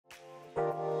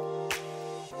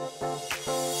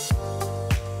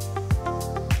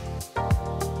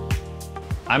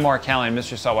I'm Mark Callahan,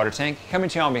 Mr. Saltwater Tank, coming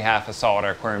to you on behalf of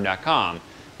SaltwaterAquarium.com.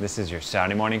 This is your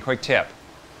Saturday morning quick tip.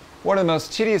 One of the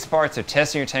most tedious parts of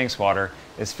testing your tank's water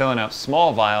is filling up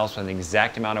small vials with the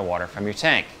exact amount of water from your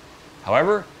tank.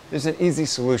 However, there's an easy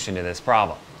solution to this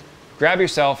problem. Grab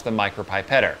yourself the micro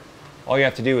pipettor. All you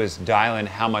have to do is dial in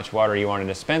how much water you want to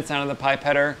dispense out of the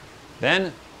pipettor,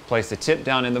 then place the tip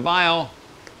down in the vial,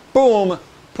 boom,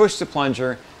 push the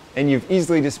plunger, and you've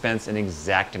easily dispensed an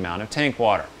exact amount of tank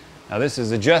water. Now this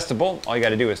is adjustable. All you got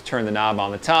to do is turn the knob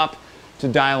on the top to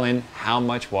dial in how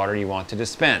much water you want to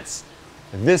dispense.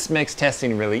 This makes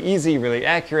testing really easy, really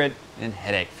accurate, and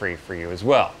headache-free for you as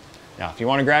well. Now if you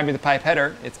want to grab me the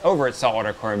pipettor, it's over at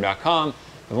SaltwaterAquarium.com.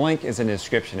 The link is in the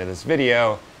description of this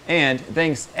video. And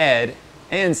thanks Ed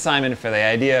and Simon for the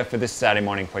idea for this Saturday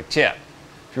morning quick tip.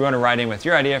 If you want to write in with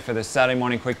your idea for this Saturday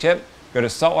morning quick tip, go to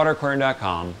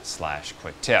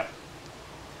SaltwaterAquarium.com/quick tip.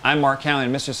 I'm Mark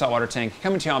Callahan, Mr. Saltwater Tank,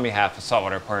 coming to you on behalf of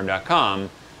SaltwaterAquarium.com.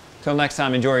 Till next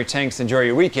time, enjoy your tanks, enjoy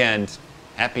your weekend,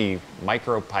 happy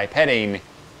micro pipetting,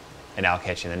 and I'll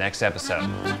catch you in the next episode.